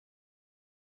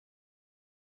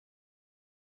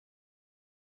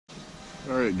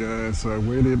Alright guys, so I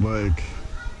waited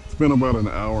it's been about an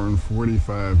hour and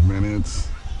 45 minutes.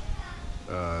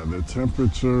 The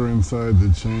temperature inside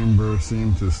the chamber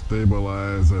seemed to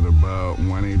stabilize at about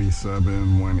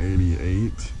 187,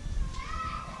 188.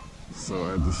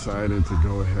 So I decided to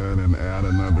go ahead and add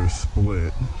another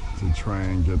split to try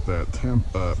and get that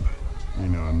temp up,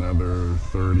 another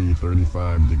 30,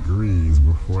 35 degrees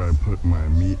before I put my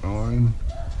meat on.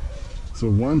 So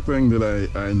one thing that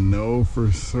I know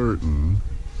for certain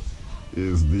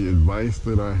is the advice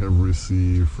that I have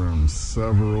received from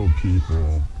several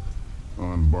people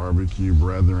on Barbecue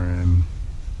Brethren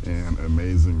and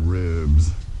Amazing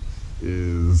Ribs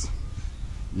is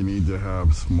you need to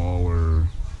have smaller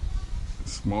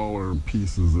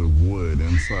pieces of wood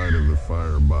inside of the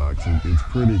firebox. It's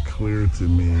pretty clear to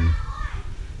me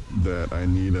that I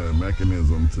need a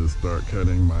mechanism to start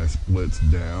cutting my splits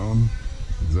down,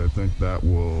 because I think that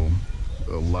will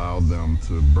allow them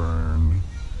to burn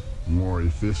more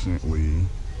efficiently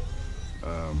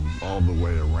all the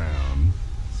way around.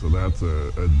 So that's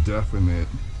a definite,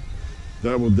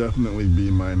 that will definitely be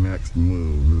my next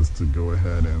move, is to go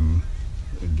ahead and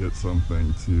get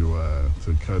something to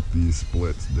cut these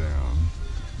splits down.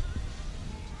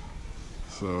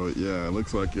 So yeah, it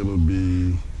looks like it'll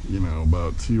be,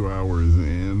 about 2 hours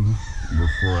in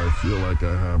before I feel like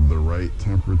I have the right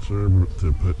temperature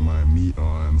to put my meat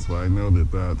on. So I know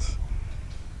that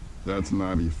that's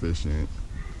not efficient.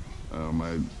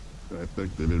 I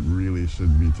think that it really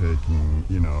should be taking,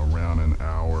 around an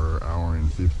hour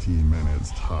and 15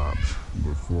 minutes tops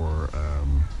before,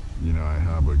 I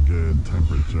have a good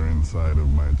temperature inside of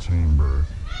my chamber.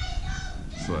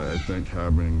 So I think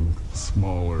having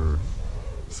smaller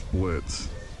splits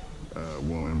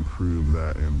will improve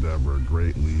that endeavor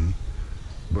greatly.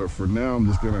 But for now, I'm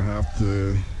just gonna have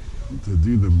to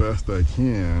do the best I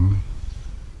can.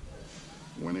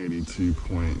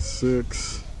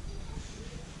 182.6.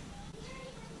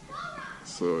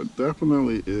 So it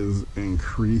definitely is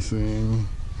increasing,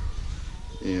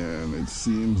 and it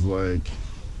seems like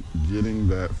getting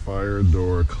that fire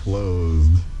door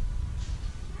closed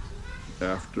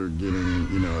after getting,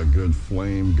 a good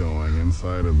flame going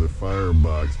inside of the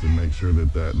firebox to make sure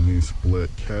that new split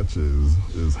catches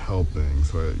is helping.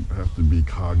 So I have to be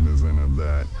cognizant of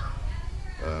that.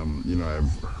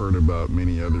 I've heard about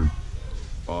many other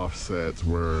offsets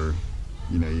where,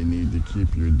 you need to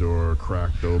keep your door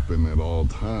cracked open at all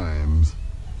times.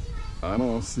 I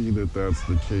don't see that that's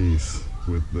the case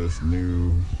with this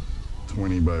new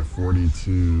 20 by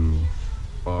 42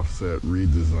 offset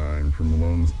redesign from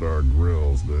Lone Star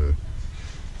Grillz. The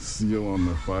seal on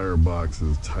the firebox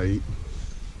is tight,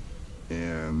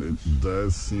 and it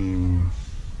does seem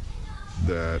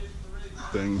that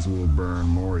things will burn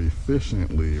more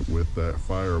efficiently with that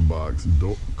firebox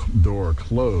door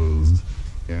closed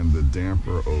and the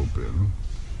damper open.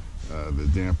 The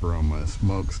damper on my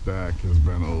smokestack has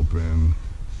been open.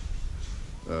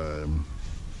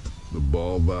 The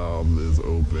ball valve is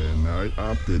open. Now, I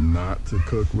opted not to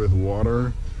cook with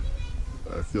water.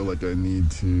 I feel like I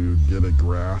need to get a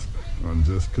grasp on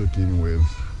just cooking with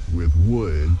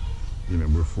wood,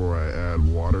 before I add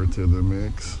water to the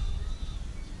mix.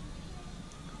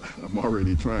 I'm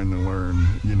already trying to learn,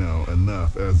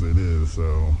 enough as it is.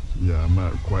 So yeah, I'm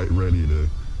not quite ready to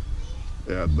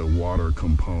add the water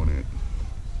component.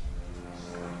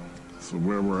 So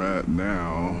where we're at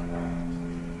now,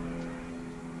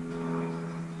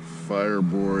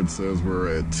 Fireboard says we're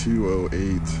at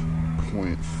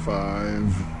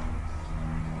 208.5.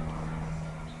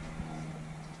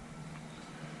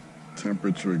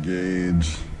 Temperature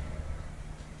gauge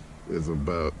is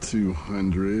about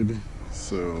 200,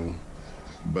 so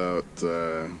about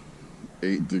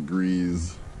 8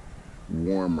 degrees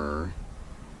warmer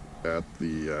at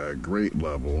the grate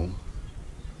level.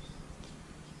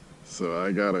 So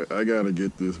I gotta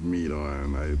get this meat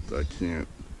on. I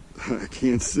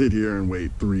can't sit here and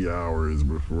wait 3 hours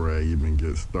before I even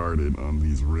get started on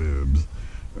these ribs,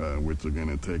 which are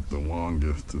gonna take the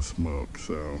longest to smoke.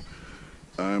 So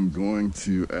I'm going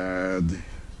to add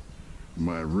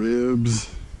my ribs,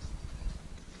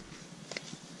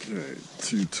 okay,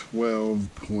 to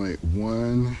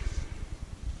 12.1.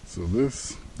 So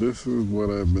this is what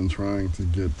I've been trying to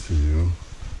get to.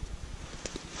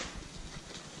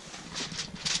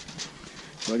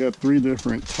 So I got 3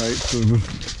 different types of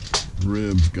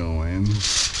ribs going.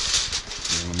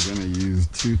 So I'm gonna use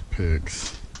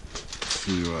toothpicks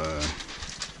to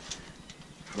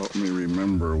help me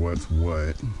remember what's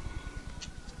what.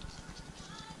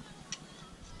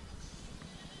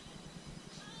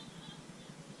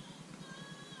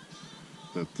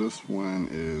 That this one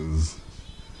is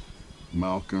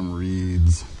Malcolm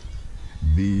Reed's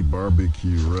The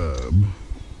Barbecue Rub.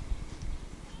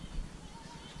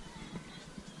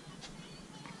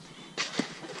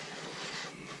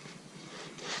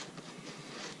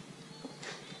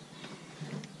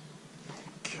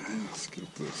 Okay, let's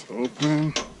get this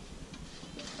open.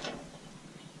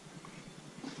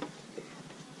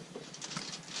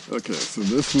 Okay, so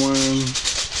this one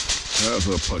has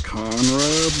a pecan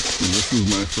rub. This is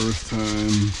my first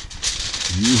time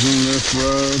using this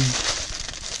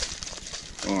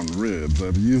rub on ribs.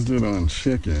 I've used it on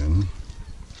chicken,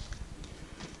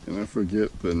 and I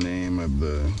forget the name of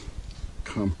the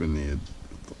company.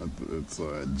 It's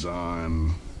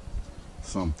John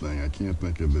something. I can't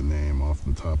think of the name off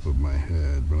the top of my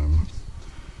head, but I'm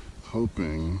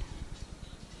hoping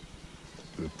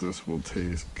that this will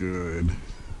taste good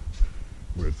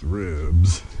with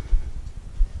ribs.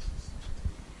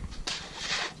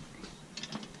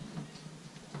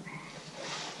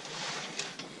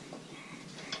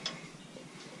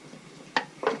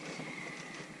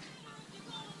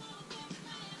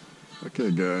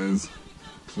 Okay guys,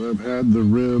 so I've had the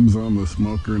ribs on the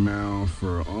smoker now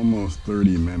for almost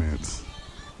 30 minutes.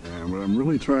 And what I'm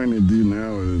really trying to do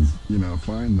now is,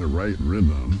 find the right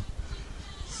rhythm.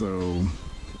 So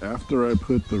after I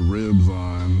put the ribs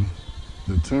on,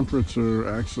 the temperature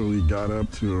actually got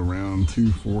up to around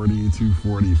 240,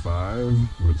 245,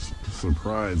 which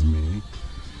surprised me.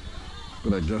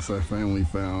 But I guess I finally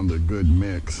found a good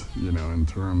mix, in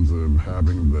terms of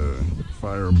having the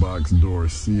firebox door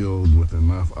sealed with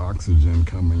enough oxygen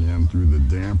coming in through the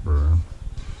damper.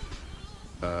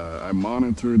 I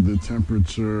monitored the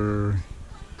temperature,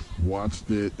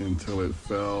 watched it until it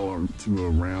fell to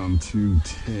around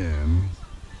 210,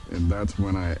 and that's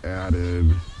when I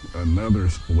added another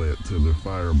split to the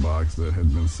firebox that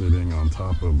had been sitting on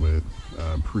top of it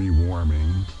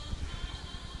pre-warming.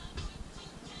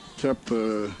 Kept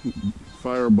the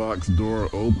firebox door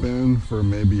open for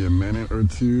maybe a minute or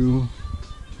two.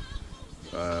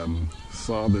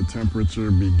 Saw the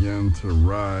temperature begin to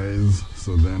rise,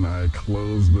 so then I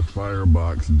closed the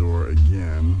firebox door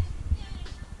again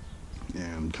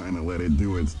and kind of let it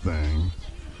do its thing.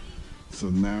 So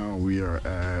now we're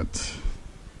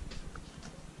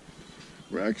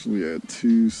actually at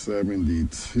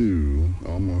 272,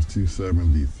 almost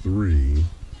 273.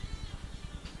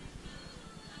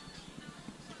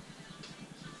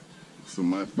 So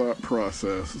my thought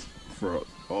process for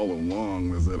all along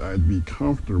was that I'd be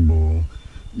comfortable,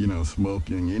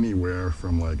 smoking anywhere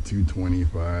from like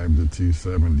 225 to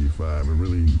 275. I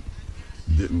really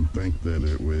didn't think that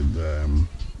it would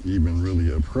even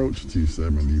really approach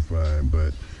 275,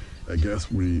 but I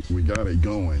guess we got it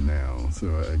going now.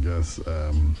 So I guess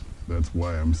that's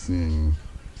why I'm seeing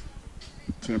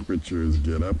temperatures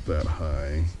get up that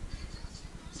high.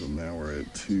 So now we're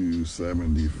at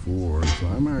 274. So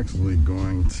I'm actually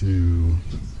going to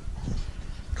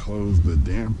close the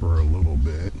damper a little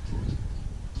bit.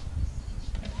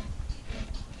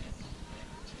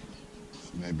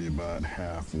 So maybe about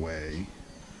halfway.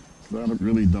 I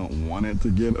really don't want it to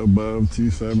get above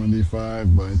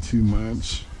 275 by too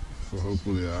much. So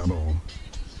hopefully that'll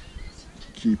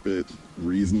keep it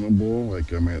reasonable.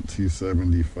 Like I'm at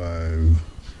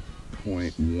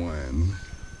 275.1.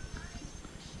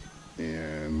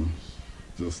 And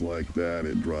just like that,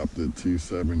 it dropped to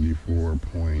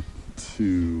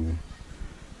 274.2.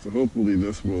 So hopefully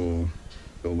this will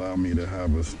allow me to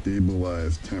have a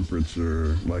stabilized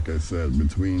temperature, like I said,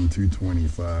 between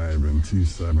 225 and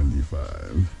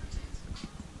 275.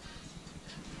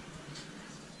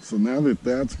 So now that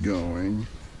that's going,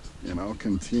 and I'll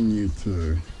continue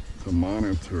to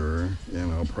monitor,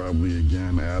 and I'll probably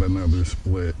again add another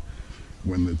split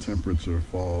when the temperature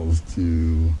falls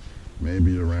to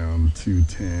maybe around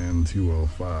 210,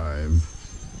 205,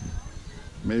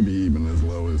 maybe even as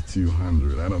low as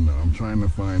 200. I don't know. I'm trying to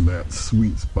find that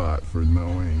sweet spot for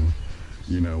knowing,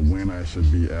 when I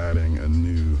should be adding a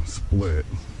new split.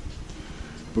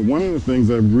 But one of the things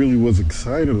I really was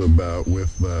excited about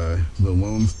with the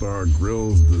Lone Star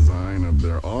Grillz design of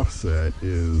their offset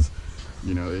is,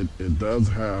 it does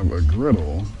have a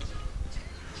griddle,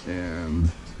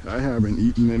 and I haven't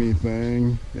eaten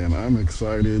anything, and I'm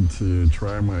excited to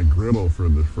try my griddle for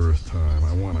the first time.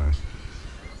 I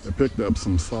picked up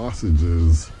some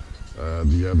sausages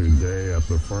the other day at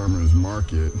the farmer's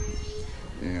market,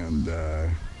 and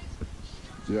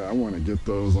yeah, I want to get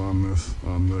those on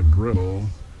the griddle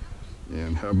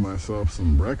and have myself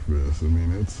some breakfast. I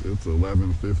mean, it's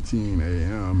 11:15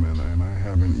 a.m. and I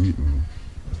haven't eaten.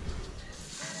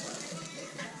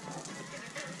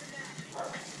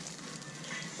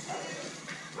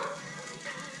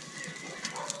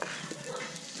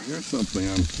 Here's something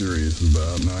I'm curious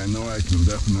about. Now I know I can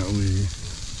definitely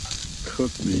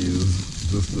cook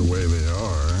these just the way they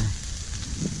are,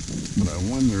 but I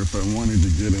wonder if I wanted to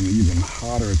get an even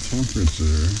hotter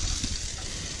temperature.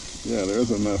 Yeah,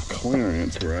 there's enough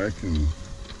clearance where I can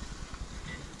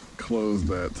close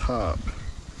that top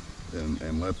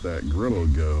and let that griddle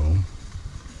go,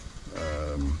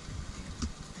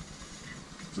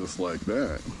 just like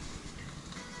that.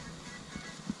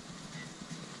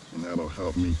 And that'll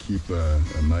help me keep a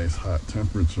nice hot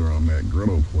temperature on that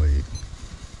griddle plate.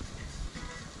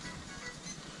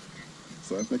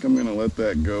 So I think I'm gonna let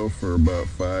that go for about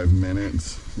 5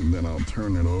 minutes, and then I'll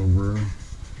turn it over,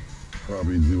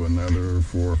 probably do another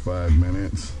 4 or 5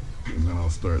 minutes, and then I'll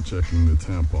start checking the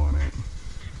temp on it.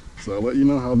 So I'll let you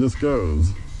know how this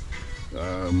goes.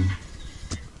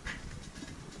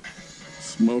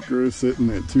 Smoker is sitting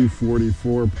at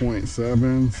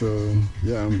 244.7, so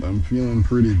yeah, I'm feeling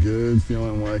pretty good,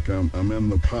 feeling like I'm in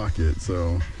the pocket.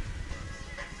 So,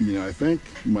 you know, I think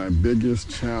my biggest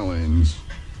challenge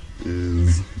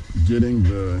is getting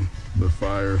the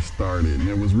fire started, and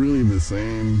it was really the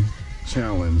same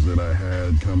challenge that I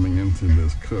had coming into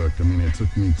this cook. I mean, it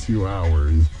took me 2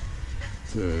 hours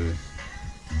to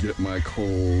get my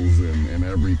coals and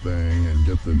everything and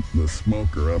get the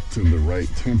smoker up to the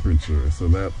right temperature. So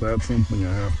that's something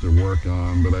I have to work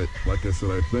on. But like I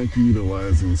said, I think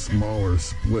utilizing smaller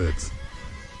splits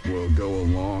will go a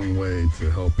long way to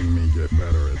helping me get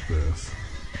better at this.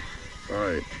 All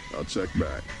right, I'll check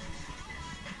back.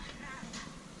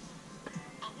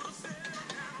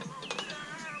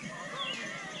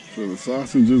 So the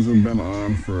sausages have been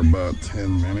on for about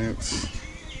 10 minutes.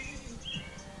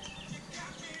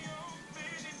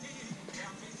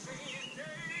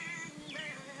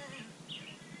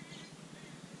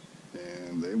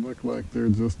 And they look like they're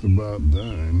just about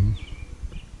done.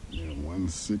 Yeah,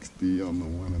 160 on the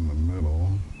one in the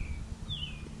middle.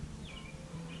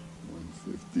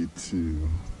 152.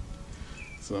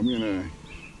 So I'm gonna,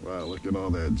 wow, look at all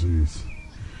that juice.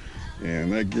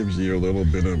 And that gives you a little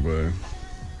bit of a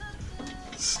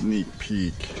sneak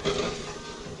peek.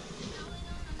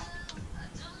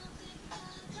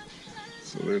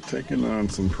 So they're taking on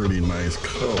some pretty nice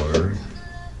color.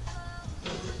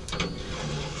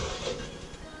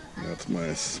 That's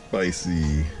my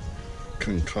spicy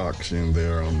concoction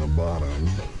there on the bottom.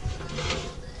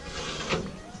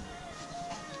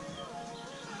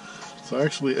 So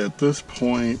actually at this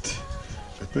point,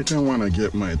 I think I want to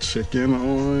get my chicken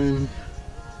on.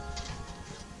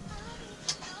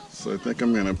 So I think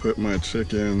I'm going to put my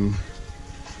chicken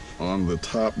on the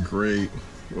top grate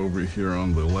over here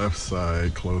on the left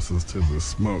side closest to the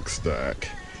smokestack.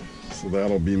 So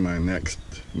that'll be my next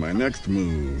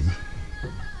move.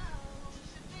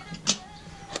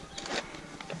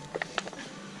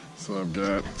 So I've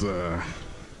got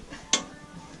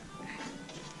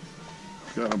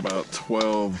about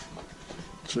 12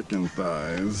 chicken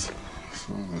thighs.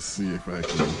 So I'm gonna see if I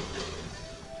can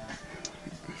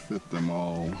fit them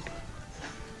all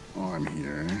on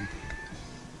here.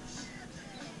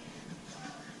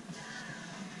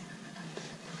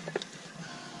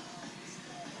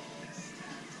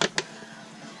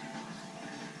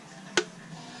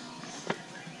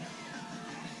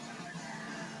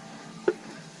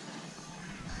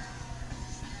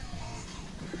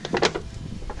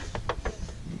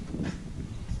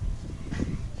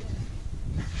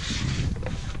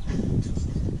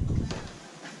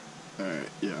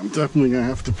 I'm definitely gonna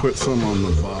have to put some on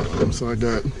the bottom. So I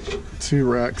got 2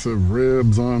 racks of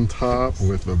ribs on top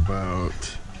with about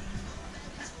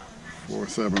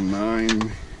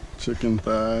 479 chicken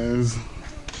thighs.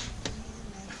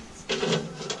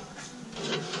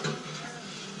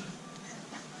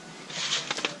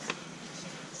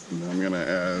 And I'm gonna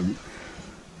add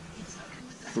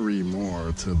 3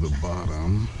 more to the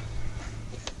bottom.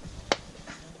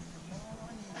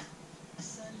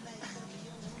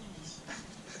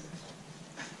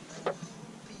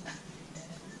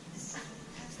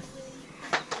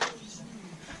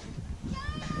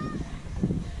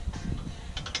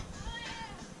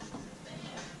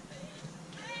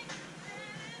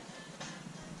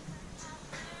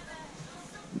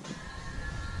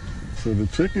 So the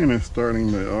chicken is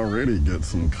starting to already get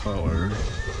some color,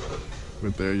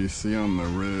 but there you see on the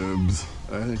ribs,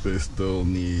 I think they still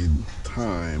need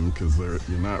time because you're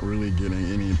not really getting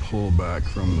any pullback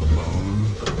from the bone.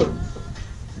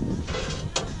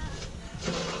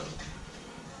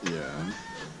 Yeah.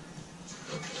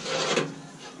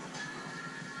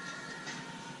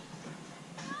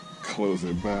 Close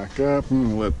it back up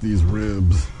and let these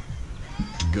ribs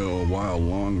go a while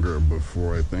longer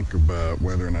before I think about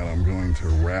whether or not I'm going to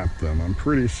wrap them. I'm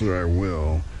pretty sure I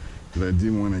will, but I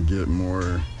do want to get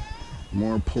more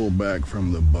pullback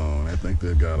from the bone. I think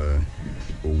they've got a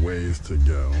ways to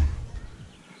go.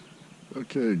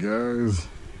 Okay guys,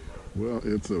 well,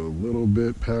 it's a little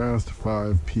bit past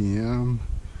 5 p.m.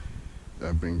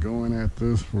 I've been going at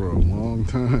this for a long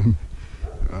time.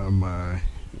 I'm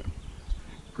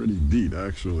pretty beat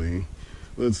actually.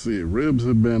 Let's see, ribs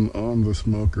have been on the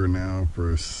smoker now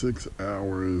for 6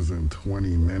 hours and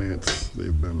 20 minutes.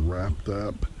 They've been wrapped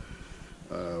up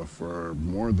for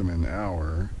more than an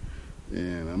hour,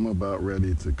 and I'm about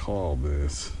ready to call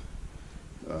this.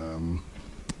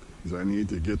 I need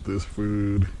to get this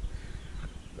food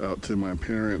out to my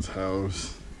parents'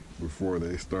 house before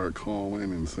they start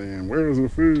calling and saying, "Where's the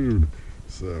food?"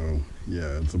 So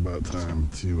yeah, it's about time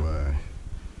to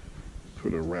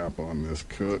put a wrap on this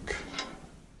cook.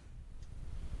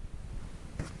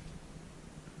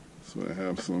 So I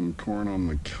have some corn on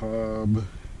the cob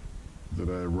that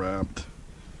I wrapped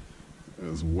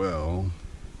as well.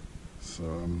 So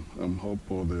I'm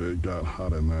hopeful that it got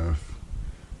hot enough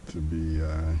to be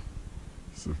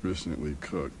sufficiently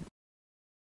cooked.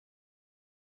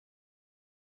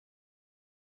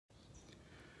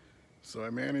 So I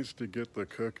managed to get the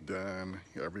cook done.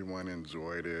 Everyone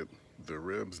enjoyed it. The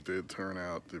ribs did turn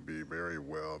out to be very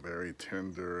well, very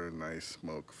tender, nice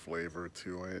smoke flavor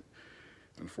to it.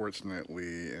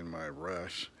 Unfortunately, in my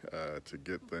rush to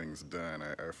get things done,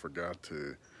 I forgot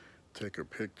to take a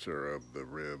picture of the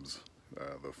ribs,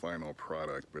 the final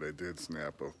product, but I did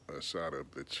snap a shot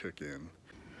of the chicken.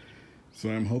 So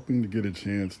I'm hoping to get a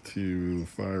chance to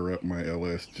fire up my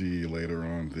LSG later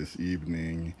on this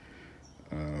evening.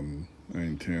 I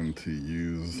intend to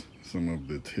use some of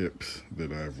the tips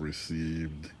that I've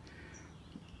received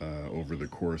over the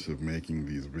course of making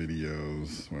these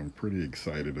videos. So I'm pretty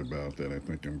excited about that. I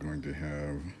think I'm going to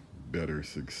have better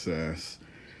success.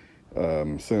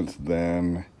 Since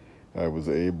then, I was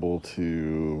able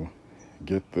to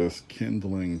get this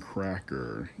kindling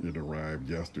cracker. It arrived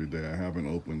yesterday. I haven't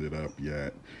opened it up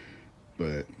yet,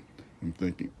 but I'm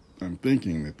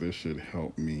thinking that this should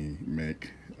help me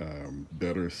make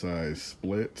better size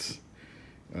splits.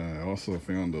 I also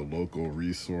found a local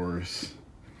resource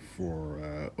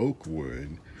for oak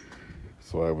wood,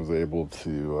 so I was able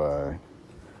to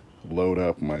load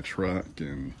up my truck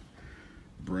and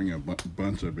bring a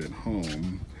bunch of it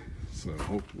home. So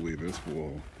hopefully this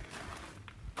will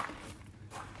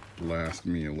last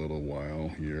me a little while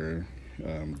here.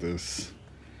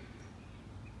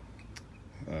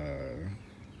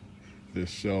 This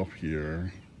shelf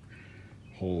here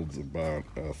holds about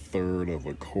 1/3 of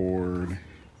a cord,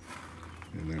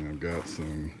 and then I've got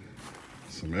some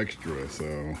extra,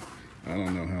 so I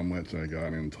don't know how much I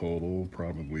got in total,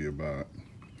 probably about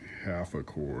half a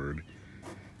cord,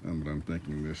 but I'm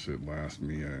thinking this should last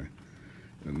me a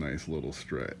nice little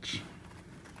stretch.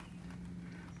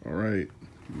 All right,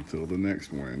 until the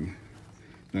next one.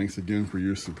 Thanks again for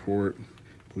your support.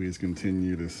 Please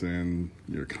continue to send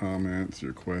your comments,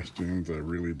 your questions. I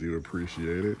really do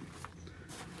appreciate it.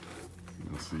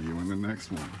 I'll see you in the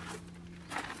next one.